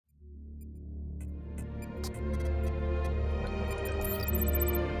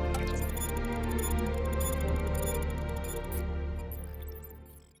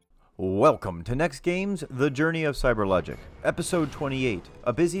Welcome to NEXTGames, The Journey of CyberLogic, Episode 28,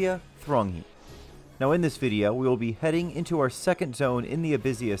 Abyssea-Tahrongi. Now in this video, we will be heading into our second zone in the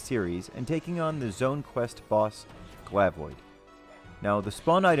Abyssea series and taking on the zone quest boss, Glavoid. Now the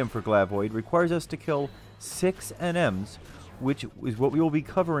spawn item for Glavoid requires us to kill 6 NMs, which is what we will be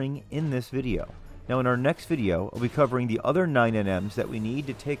covering in this video. Now in our next video, I'll be covering the other 9 NMs that we need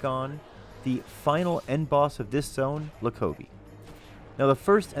to take on the final end boss of this zone, Glavoid. Now the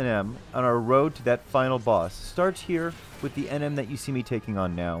first NM on our road to that final boss starts here with the NM that you see me taking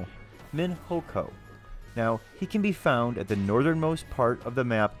on now, Minhoko. Now he can be found at the northernmost part of the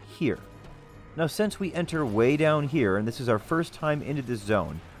map here. Now since we enter way down here and this is our first time into this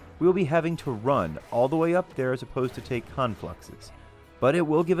zone, we will be having to run all the way up there as opposed to take confluxes. But it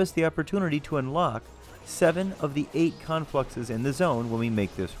will give us the opportunity to unlock 7 of the 8 confluxes in the zone when we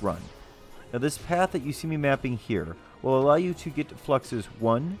make this run. Now this path that you see me mapping here will allow you to get to fluxes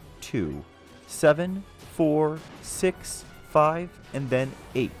 1, 2, 7, 4, 6, 5, and then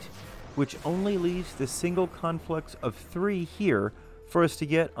 8, which only leaves the single conflux of 3 here for us to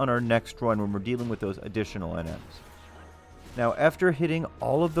get on our next run when we're dealing with those additional NMs. Now after hitting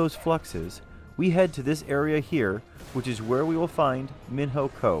all of those fluxes, we head to this area here, which is where we will find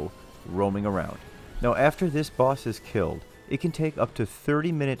Minhoko roaming around. Now after this boss is killed, it can take up to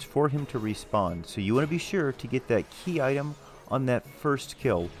 30 minutes for him to respawn, so you want to be sure to get that key item on that first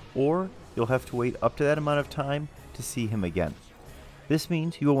kill, or you'll have to wait up to that amount of time to see him again. This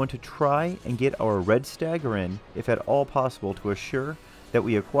means you will want to try and get our red stagger in, if at all possible, to assure that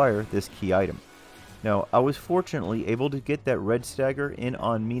we acquire this key item. Now, I was fortunately able to get that red stagger in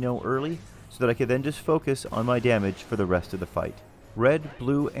on Mino early, so that I could then just focus on my damage for the rest of the fight. Red,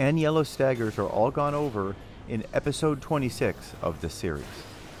 blue, and yellow staggers are all gone over in episode 26 of this series.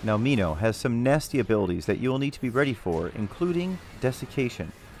 Now Mino has some nasty abilities that you will need to be ready for, including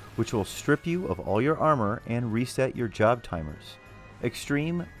Desiccation, which will strip you of all your armor and reset your job timers.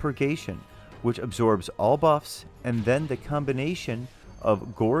 Extreme Purgation, which absorbs all buffs, and then the combination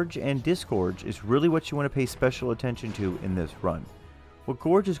of Gorge and Disgorge is really what you want to pay special attention to in this run. What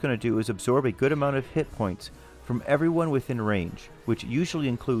Gorge is going to do is absorb a good amount of hit points from everyone within range, which usually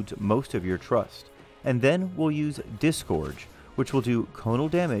includes most of your trust. And then we'll use Disgorge, which will do conal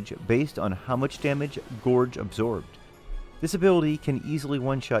damage based on how much damage Gorge absorbed. This ability can easily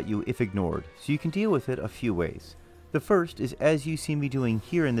one-shot you if ignored, so you can deal with it a few ways. The first is as you see me doing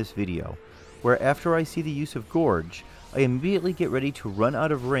here in this video, where after I see the use of Gorge, I immediately get ready to run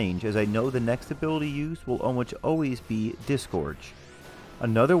out of range as I know the next ability used will almost always be Disgorge.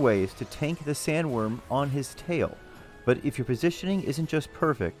 Another way is to tank the sandworm on his tail, but if your positioning isn't just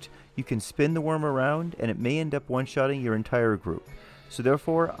perfect, you can spin the worm around and it may end up one-shotting your entire group. So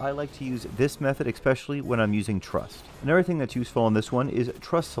therefore, I like to use this method especially when I'm using Trust. Another thing that's useful in this one is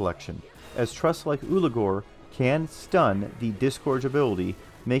Trust Selection, as Trust like Ulagor can stun the Disgorge ability,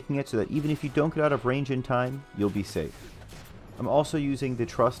 making it so that even if you don't get out of range in time, you'll be safe. I'm also using the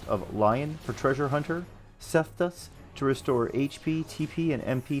Trust of Lion for Treasure Hunter, Sefthus to restore HP, TP, and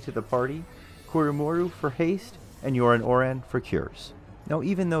MP to the party, Kurimoru for Haste, and Yoran Oran for Cures. Now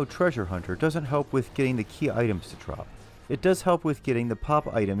even though Treasure Hunter doesn't help with getting the key items to drop, it does help with getting the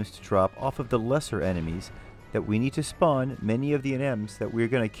pop items to drop off of the lesser enemies that we need to spawn many of the NMs that we're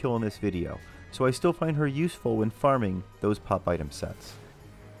going to kill in this video, so I still find her useful when farming those pop item sets.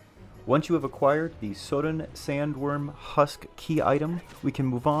 Once you have acquired the Sodden Sandworm Husk key item, we can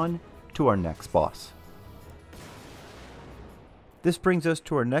move on to our next boss. This brings us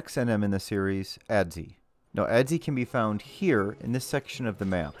to our next NM in the series, Abyssea. Now Abyssea can be found here in this section of the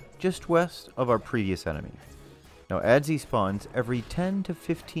map, just west of our previous enemy. Now Abyssea spawns every 10 to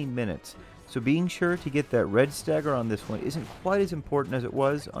 15 minutes, so being sure to get that red stagger on this one isn't quite as important as it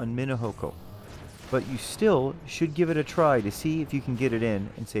was on Minhoko. But you still should give it a try to see if you can get it in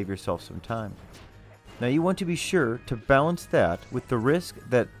and save yourself some time. Now you want to be sure to balance that with the risk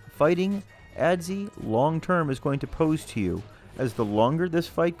that fighting Abyssea long term is going to pose to you, as the longer this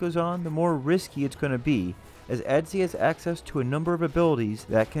fight goes on, the more risky it's going to be, as Abyssea has access to a number of abilities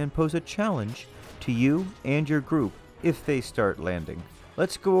that can pose a challenge to you and your group if they start landing.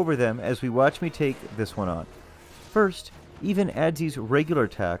 Let's go over them as we watch me take this one on. First, even Abyssiea's regular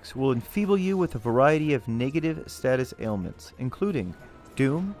attacks will enfeeble you with a variety of negative status ailments, including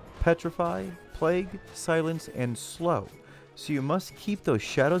Doom, Petrify, Plague, Silence, and Slow, so you must keep those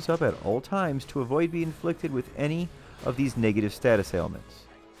shadows up at all times to avoid being inflicted with any of these negative status ailments.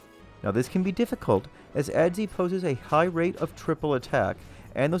 Now this can be difficult as Abyssea poses a high rate of triple attack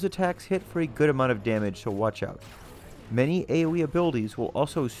and those attacks hit for a good amount of damage, so watch out. Many AoE abilities will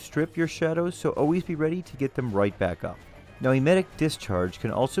also strip your shadows, so always be ready to get them right back up. Now emetic discharge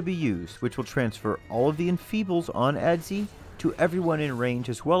can also be used, which will transfer all of the enfeebles on Abyssea to everyone in range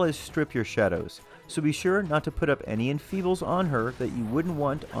as well as strip your shadows, so be sure not to put up any enfeebles on her that you wouldn't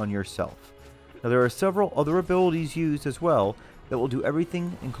want on yourself. Now there are several other abilities used as well that will do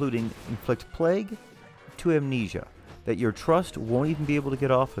everything including inflict plague to amnesia, that your trust won't even be able to get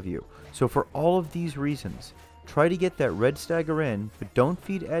off of you. So for all of these reasons, try to get that red stagger in, but don't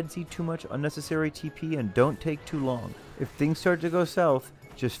feed Abyssea too much unnecessary TP and don't take too long. If things start to go south,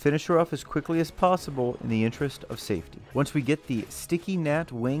 just finish her off as quickly as possible in the interest of safety. Once we get the Sticky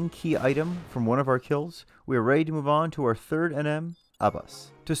Gnat Wing key item from one of our kills, we are ready to move on to our third NM,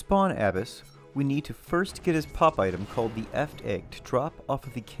 Abyss. To spawn Abyss, we need to first get his pop item called the Eft Egg to drop off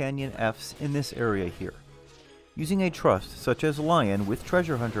of the Canyon Fs in this area here. Using a trust such as Lion with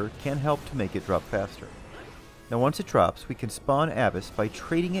Treasure Hunter can help to make it drop faster. Now once it drops, we can spawn Abyss by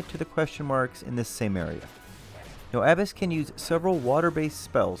trading it to the question marks in this same area. Now Abyss can use several water-based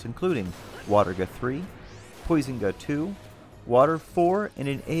spells including Waterga 3, Poisonga 2, Water 4, and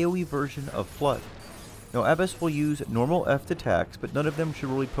an AoE version of Flood. Now Abyss will use normal Eft attacks, but none of them should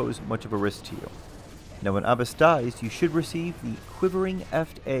really pose much of a risk to you. Now when Abyss dies, you should receive the Quivering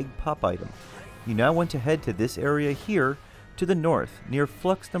Eft Egg pop item. You now want to head to this area here to the north near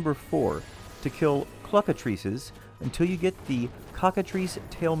Flux number 4 to kill Cluckatrices until you get the Cockatrice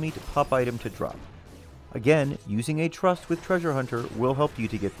Tailmeat pop item to drop. Again, using a trust with Treasure Hunter will help you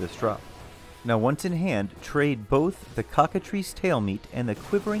to get this drop. Now once in hand, trade both the Cockatrice Tailmeat and the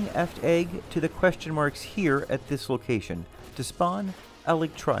Quivering Eft Egg to the question marks here at this location to spawn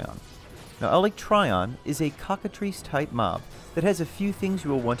Abyssea-Tahrongi. Now Abyssea-Tahrongi is a Cockatrice type mob that has a few things you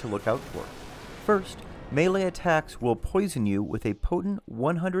will want to look out for. First, melee attacks will poison you with a potent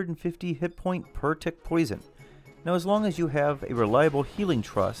 150 hit point per tick poison. Now as long as you have a reliable healing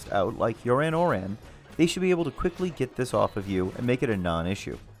trust out like Yoran Oran, they should be able to quickly get this off of you and make it a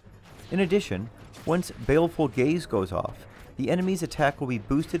non-issue. In addition, once Baleful Gaze goes off, the enemy's attack will be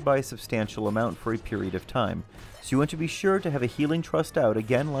boosted by a substantial amount for a period of time, so you want to be sure to have a healing trust out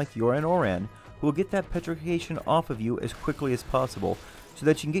again like Yoran Oran, who will get that petrification off of you as quickly as possible so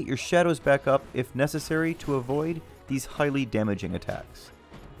that you can get your shadows back up if necessary to avoid these highly damaging attacks.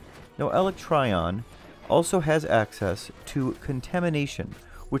 Now Abyssea-Tahrongi also has access to Contamination,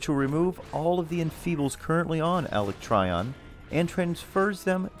 which will remove all of the enfeebles currently on Abyssea-Tahrongi and transfers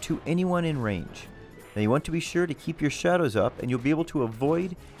them to anyone in range. Now you want to be sure to keep your shadows up and you'll be able to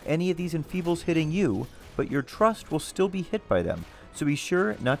avoid any of these enfeebles hitting you, but your trust will still be hit by them, so be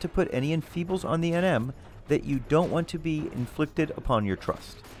sure not to put any enfeebles on the NM that you don't want to be inflicted upon your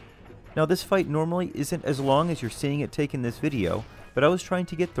trust. Now this fight normally isn't as long as you're seeing it take in this video, but I was trying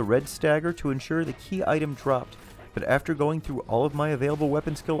to get the red stagger to ensure the key item dropped, but after going through all of my available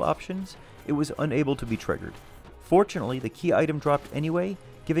weapon skill options, it was unable to be triggered. Fortunately, the key item dropped anyway,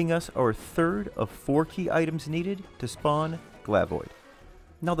 giving us our third of 4 key items needed to spawn Glavoid.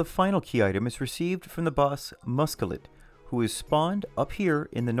 Now the final key item is received from the boss Muscalit, who is spawned up here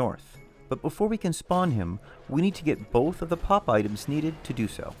in the north. But before we can spawn him, we need to get both of the pop items needed to do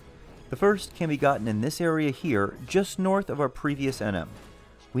so. The first can be gotten in this area here, just north of our previous NM.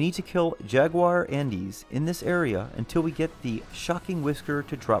 We need to kill Jaguar Andes in this area until we get the Shocking Whisker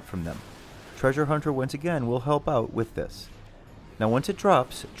to drop from them. Treasure Hunter once again will help out with this. Now once it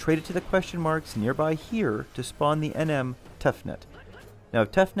drops, trade it to the question marks nearby here to spawn the NM Tefnet. Now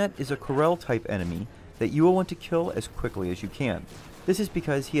Tefnet is a Corel type enemy that you will want to kill as quickly as you can. This is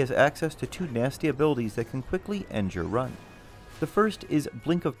because he has access to 2 nasty abilities that can quickly end your run. The first is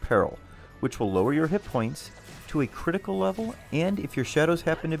Blink of Peril, which will lower your hit points to a critical level, and if your shadows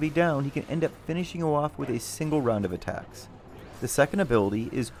happen to be down, he can end up finishing you off with a single round of attacks. The second ability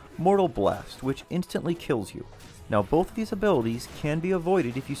is Mortal Blast, which instantly kills you. Now both of these abilities can be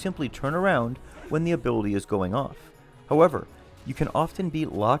avoided if you simply turn around when the ability is going off. However, you can often be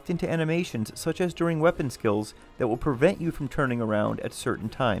locked into animations such as during weapon skills that will prevent you from turning around at certain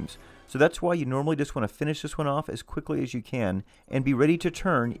times. So that's why you normally just want to finish this one off as quickly as you can and be ready to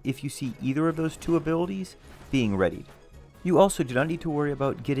turn if you see either of those 2 abilities being readied. You also do not need to worry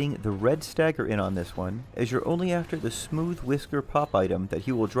about getting the red stagger in on this one, as you're only after the Smooth Whisker pop item that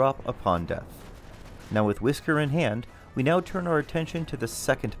he will drop upon death. Now with Whisker in hand, we now turn our attention to the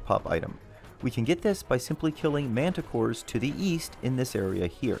second pop item. We can get this by simply killing manticores to the east in this area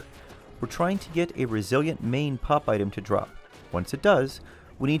here. We're trying to get a Resilient Mane pop item to drop. Once it does,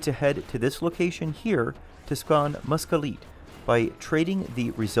 we need to head to this location here to spawn Muscalit by trading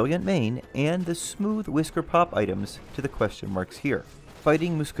the Resilient Mane and the Smooth Whisker pop items to the question marks here.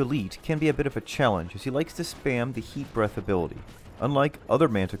 Fighting Muscalit can be a bit of a challenge as he likes to spam the Heat Breath ability. Unlike other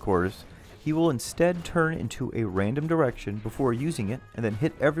manticores, he will instead turn into a random direction before using it and then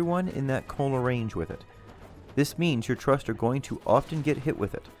hit everyone in that conal range with it. This means your trust are going to often get hit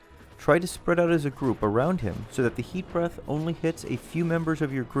with it. Try to spread out as a group around him so that the heat breath only hits a few members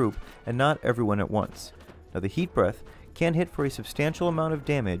of your group and not everyone at once. Now the heat breath can hit for a substantial amount of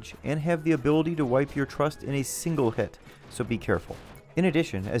damage and have the ability to wipe your trust in a single hit, so be careful. In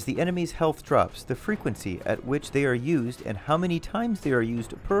addition, as the enemy's health drops, the frequency at which they are used and how many times they are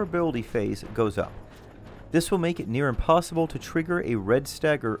used per ability phase goes up. This will make it near impossible to trigger a red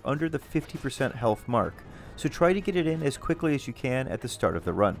stagger under the 50% health mark, so try to get it in as quickly as you can at the start of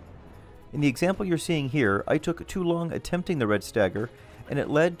the run. In the example you're seeing here, I took too long attempting the red stagger, and it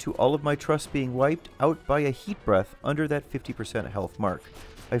led to all of my trust being wiped out by a heat breath under that 50% health mark.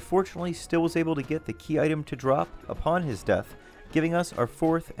 I fortunately still was able to get the key item to drop upon his death, giving us our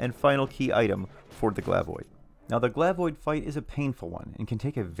fourth and final key item for the Glavoid. Now the Glavoid fight is a painful one and can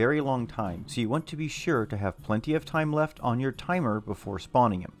take a very long time, so you want to be sure to have plenty of time left on your timer before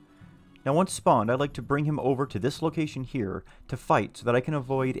spawning him. Now once spawned, I like to bring him over to this location here to fight so that I can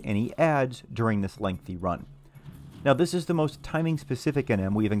avoid any ads during this lengthy run. Now this is the most timing specific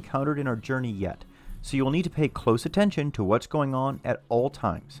NM we've encountered in our journey yet, so you'll need to pay close attention to what's going on at all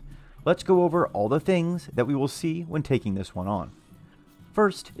times. Let's go over all the things that we will see when taking this one on.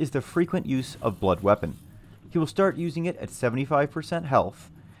 First is the frequent use of Blood Weapon. He will start using it at 75% health,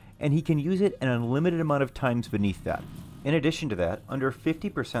 and he can use it an unlimited amount of times beneath that. In addition to that, under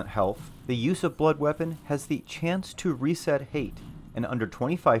 50% health, the use of Blood Weapon has the chance to reset hate, and under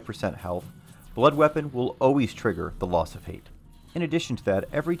 25% health, Blood Weapon will always trigger the loss of hate. In addition to that,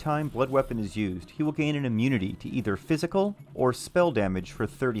 every time Blood Weapon is used, he will gain an immunity to either physical or spell damage for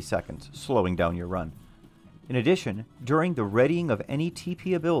 30 seconds, slowing down your run. In addition, during the readying of any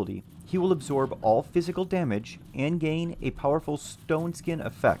TP ability, he will absorb all physical damage and gain a powerful Stone Skin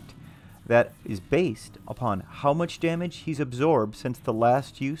effect that is based upon how much damage he's absorbed since the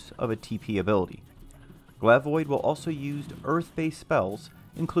last use of a TP ability. Glavoid will also use earth-based spells,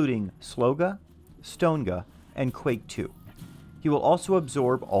 including Sloga, Stonega, and Quake 2. He will also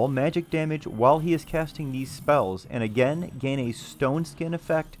absorb all magic damage while he is casting these spells, and again gain a Stone Skin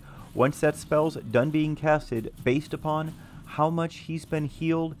effect once that spell's done being casted based upon how much he's been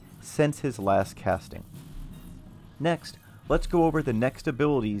healed since his last casting. Next, let's go over the next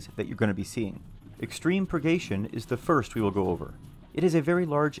abilities that you're going to be seeing. Extreme Purgation is the first we will go over. It is a very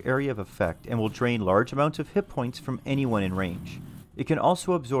large area of effect and will drain large amounts of hit points from anyone in range. It can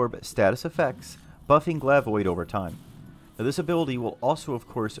also absorb status effects, buffing Glavoid over time. Now this ability will also of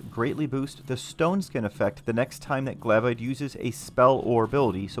course greatly boost the Stone Skin effect the next time that Glavoid uses a spell or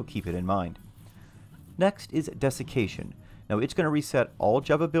ability, so keep it in mind. Next is Desiccation. Now it's going to reset all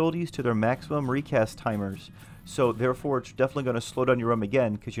job abilities to their maximum recast timers, so therefore it's definitely going to slow down your run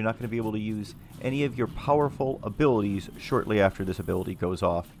again because you're not going to be able to use any of your powerful abilities shortly after this ability goes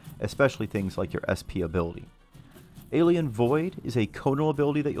off, especially things like your SP ability. Alien Void is a conal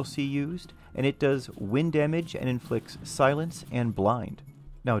ability that you'll see used, and it does wind damage and inflicts silence and blind.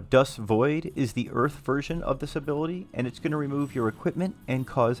 Now Dust Void is the earth version of this ability, and it's going to remove your equipment and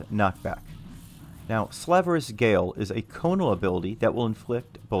cause knockback. Now Slaverous Gale is a conal ability that will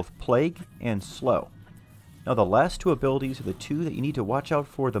inflict both plague and slow. Now the last two abilities are the two that you need to watch out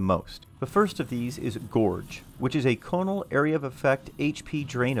for the most. The first of these is Gorge, which is a conal area of effect HP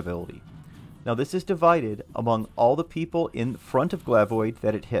drain ability. Now this is divided among all the people in front of Glavoid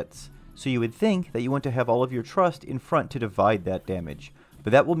that it hits, so you would think that you want to have all of your trust in front to divide that damage,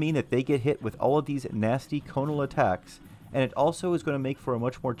 but that will mean that they get hit with all of these nasty conal attacks, and it also is going to make for a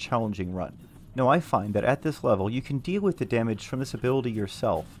much more challenging run. Now I find that at this level you can deal with the damage from this ability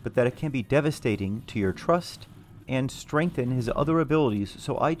yourself, but that it can be devastating to your trust and strengthen his other abilities,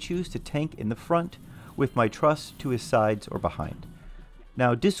 so I choose to tank in the front with my trust to his sides or behind.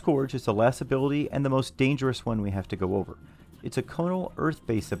 Now Disgorge is the last ability and the most dangerous one we have to go over. It's a conal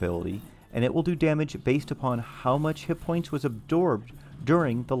earth-based ability, and it will do damage based upon how much hit points was absorbed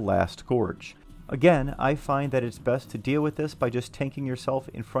during the last gorge. Again, I find that it's best to deal with this by just tanking yourself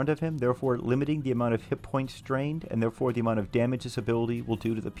in front of him, therefore limiting the amount of hit points drained, and therefore the amount of damage this ability will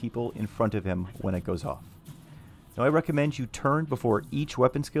do to the people in front of him when it goes off. Now I recommend you turn before each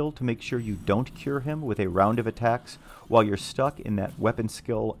weapon skill to make sure you don't cure him with a round of attacks while you're stuck in that weapon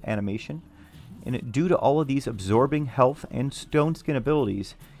skill animation. And due to all of these absorbing health and Stone Skin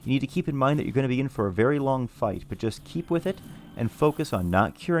abilities, you need to keep in mind that you're going to be in for a very long fight, but just keep with it and focus on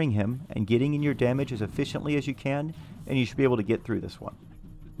not curing him and getting in your damage as efficiently as you can, and you should be able to get through this one.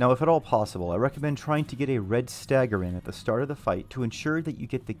 Now if at all possible, I recommend trying to get a red stagger in at the start of the fight to ensure that you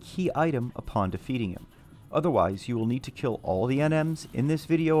get the key item upon defeating him. Otherwise, you will need to kill all the NMs in this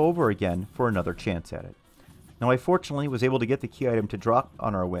video over again for another chance at it. Now, I fortunately was able to get the key item to drop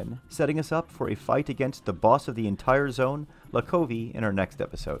on our win, setting us up for a fight against the boss of the entire zone, Lakovi, in our next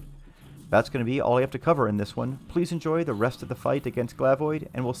episode. That's going to be all I have to cover in this one. Please enjoy the rest of the fight against Glavoid,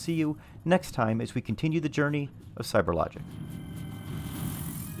 and we'll see you next time as we continue the journey of CyberLogic.